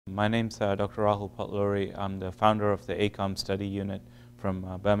My name's Dr. Rahul Potluri. I'm the founder of the ACOM study unit from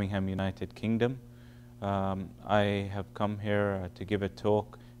Birmingham, United Kingdom. I have come here to give a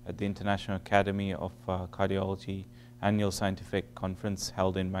talk at the International Academy of Cardiology annual scientific conference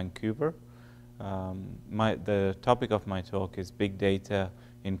held in Vancouver. The topic of my talk is big data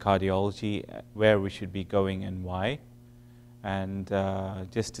in cardiology, where we should be going and why. And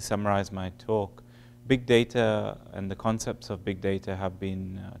just to summarize my talk, big data and the concepts of big data have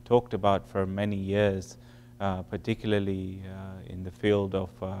been talked about for many years, particularly in the field of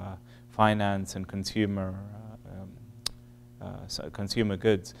finance and consumer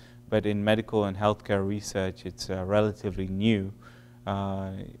goods. But in medical and healthcare research, it's relatively new.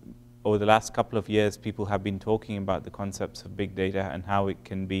 Over the last couple of years, people have been talking about the concepts of big data and how it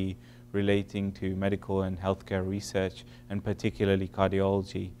can be relating to medical and healthcare research, and particularly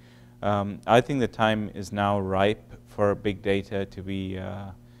cardiology. I think the time is now ripe for big data to be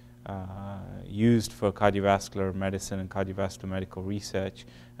used for cardiovascular medicine and cardiovascular medical research,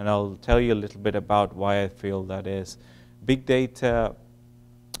 and I'll tell you a little bit about why I feel that is. Big data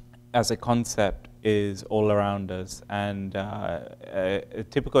as a concept is all around us, and a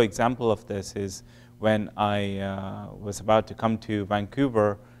typical example of this is when I was about to come to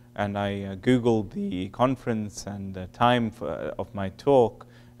Vancouver, and I Googled the conference and the time of my talk,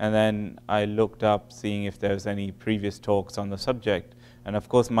 and then I looked up seeing if there was any previous talks on the subject. And of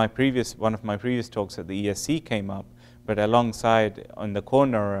course, one of my previous talks at the ESC came up, but alongside, on the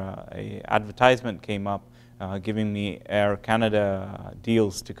corner, an advertisement came up giving me Air Canada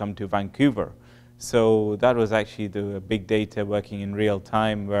deals to come to Vancouver. So that was actually the big data working in real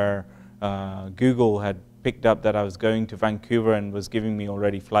time, where Google had picked up that I was going to Vancouver and was giving me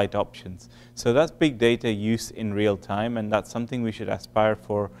already flight options. So that's big data use in real time, and that's something we should aspire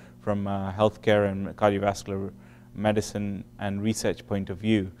for from a healthcare and cardiovascular medicine and research point of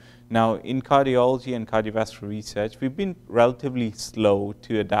view. Now, in cardiology and cardiovascular research, we've been relatively slow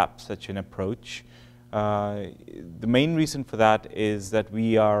to adapt such an approach. The main reason for that is that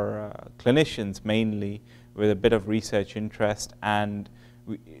we are clinicians mainly with a bit of research interest, and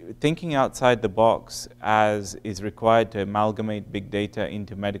thinking outside the box as is required to amalgamate big data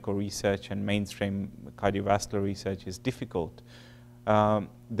into medical research and mainstream cardiovascular research is difficult.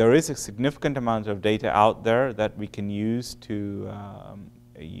 There is a significant amount of data out there that we can use to,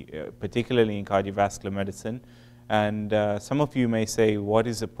 particularly in cardiovascular medicine. And some of you may say, what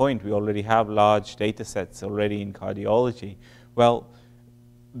is the point? We already have large data sets already in cardiology. Well,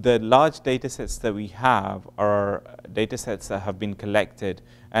 the large data sets that we have are data sets that have been collected.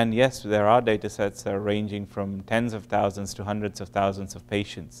 And yes, there are data sets that are ranging from tens of thousands to hundreds of thousands of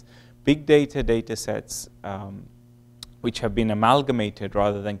patients. Big data sets, which have been amalgamated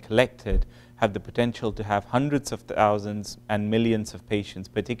rather than collected, have the potential to have hundreds of thousands and millions of patients,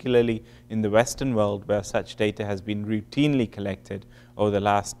 particularly in the Western world, where such data has been routinely collected over the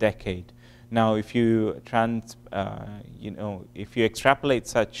last decade. Now, if you if you extrapolate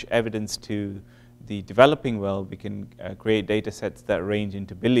such evidence to the developing world, we can create data sets that range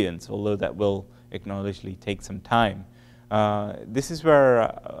into billions, although that will acknowledgedly take some time. This is where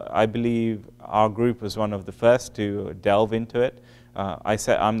I believe our group was one of the first to delve into it.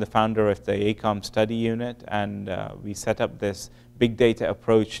 I'm the founder of the ACOM study unit, and we set up this big data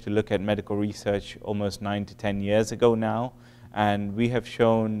approach to look at medical research almost 9 to 10 years ago now. And we have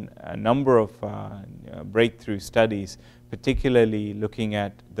shown a number of breakthrough studies, particularly looking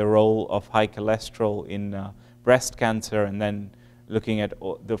at the role of high cholesterol in breast cancer, and then looking at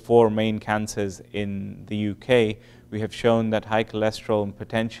the 4 main cancers in the UK. We have shown that high cholesterol and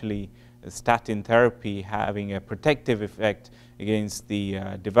potentially statin therapy having a protective effect against the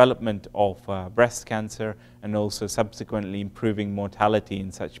development of breast cancer, and also subsequently improving mortality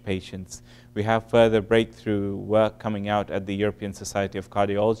in such patients. We have further breakthrough work coming out at the European Society of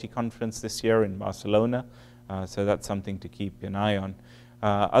Cardiology conference this year in Barcelona, so that's something to keep an eye on.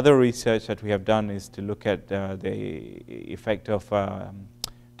 Other research that we have done is to look at the effect of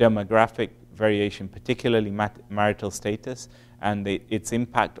demographic variation, particularly marital status, and its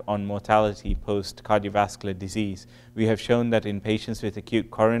impact on mortality post-cardiovascular disease. We have shown that in patients with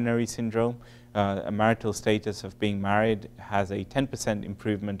acute coronary syndrome, a marital status of being married has a 10%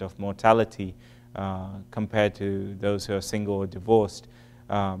 improvement of mortality compared to those who are single or divorced,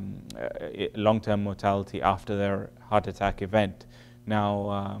 long-term mortality after their heart attack event.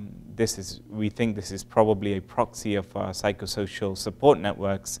 Now, we think this is probably a proxy of psychosocial support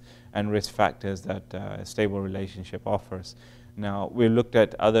networks and risk factors that a stable relationship offers. Now, we looked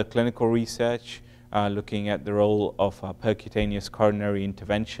at other clinical research, looking at the role of percutaneous coronary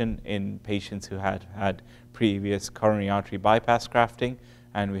intervention in patients who had previous coronary artery bypass grafting,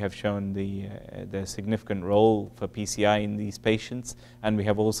 and we have shown the significant role for PCI in these patients, and we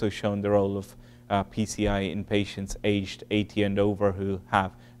have also shown the role of PCI in patients aged 80 and over who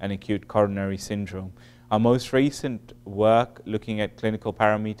have an acute coronary syndrome. Our most recent work looking at clinical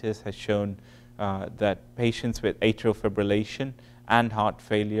parameters has shown that patients with atrial fibrillation and heart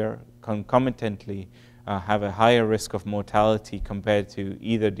failure concomitantly have a higher risk of mortality compared to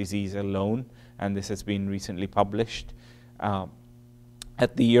either disease alone, and this has been recently published.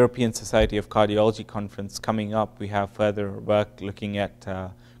 At the European Society of Cardiology conference coming up, we have further work looking at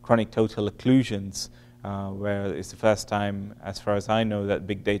chronic total occlusions, where it's the first time, as far as I know, that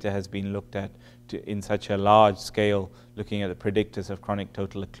big data has been looked at in such a large scale, looking at the predictors of chronic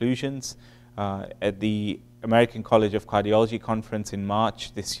total occlusions. At the American College of Cardiology conference in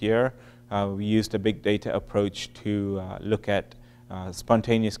March this year, we used a big data approach to look at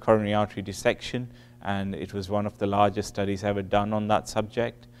spontaneous coronary artery dissection, and it was one of the largest studies ever done on that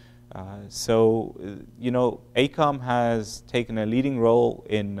subject. You know, ACARM has taken a leading role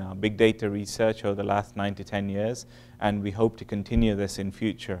in big data research over the last 9 to 10 years, and we hope to continue this in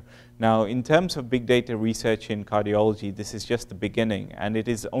future. Now, in terms of big data research in cardiology, this is just the beginning, and it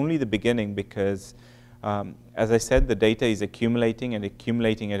is only the beginning because, as I said, the data is accumulating and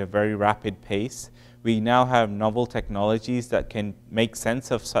accumulating at a very rapid pace. We now have novel technologies that can make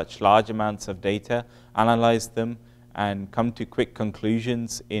sense of such large amounts of data, analyze them, and come to quick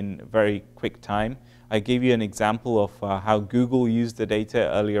conclusions in very quick time. I gave you an example of how Google used the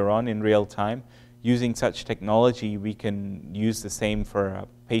data earlier on in real time. Using such technology, we can use the same for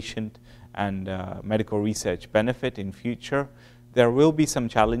patient and medical research benefit in future. There will be some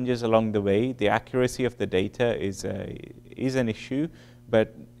challenges along the way. The accuracy of the data is an issue,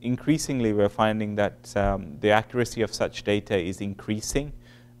 but increasingly we're finding that the accuracy of such data is increasing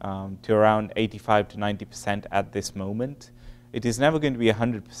to around 85 to 90% at this moment. It is never going to be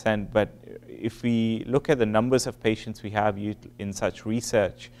 100%, but if we look at the numbers of patients we have in such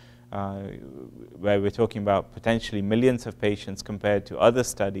research, where we're talking about potentially millions of patients compared to other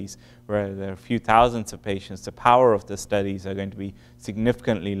studies where there are a few thousands of patients, the power of the studies are going to be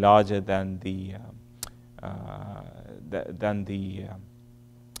significantly larger than the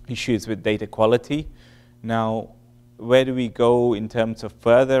issues with data quality. Now, where do we go in terms of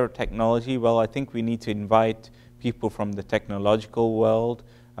further technology? Well, I think we need to invite people from the technological world,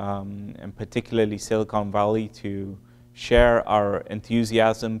 and particularly Silicon Valley, to share our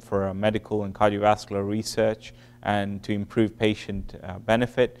enthusiasm for medical and cardiovascular research and to improve patient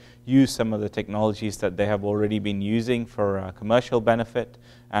benefit, use some of the technologies that they have already been using for commercial benefit,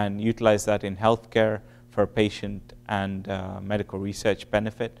 and utilize that in healthcare for patient and medical research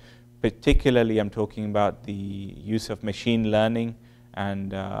benefit. Particularly, I'm talking about the use of machine learning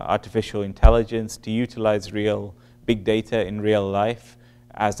and artificial intelligence to utilize real big data in real life.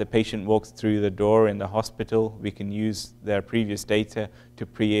 As the patient walks through the door in the hospital, we can use their previous data to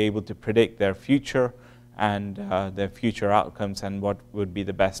be able to predict their future and their future outcomes and what would be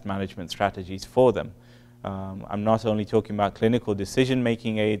the best management strategies for them. I'm not only talking about clinical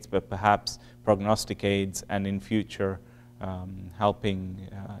decision-making aids, but perhaps prognostic aids, and in future helping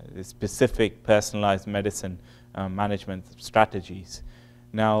specific personalized medicine management strategies.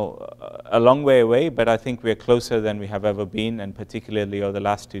 Now, a long way away, but I think we're closer than we have ever been, and particularly over the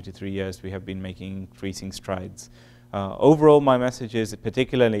last 2 to 3 years, we have been making increasing strides. Overall, my message is,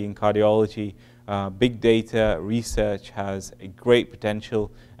 particularly in cardiology, big data research has a great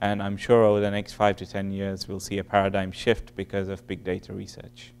potential, and I'm sure over the next 5 to 10 years, we'll see a paradigm shift because of big data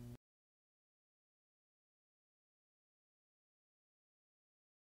research.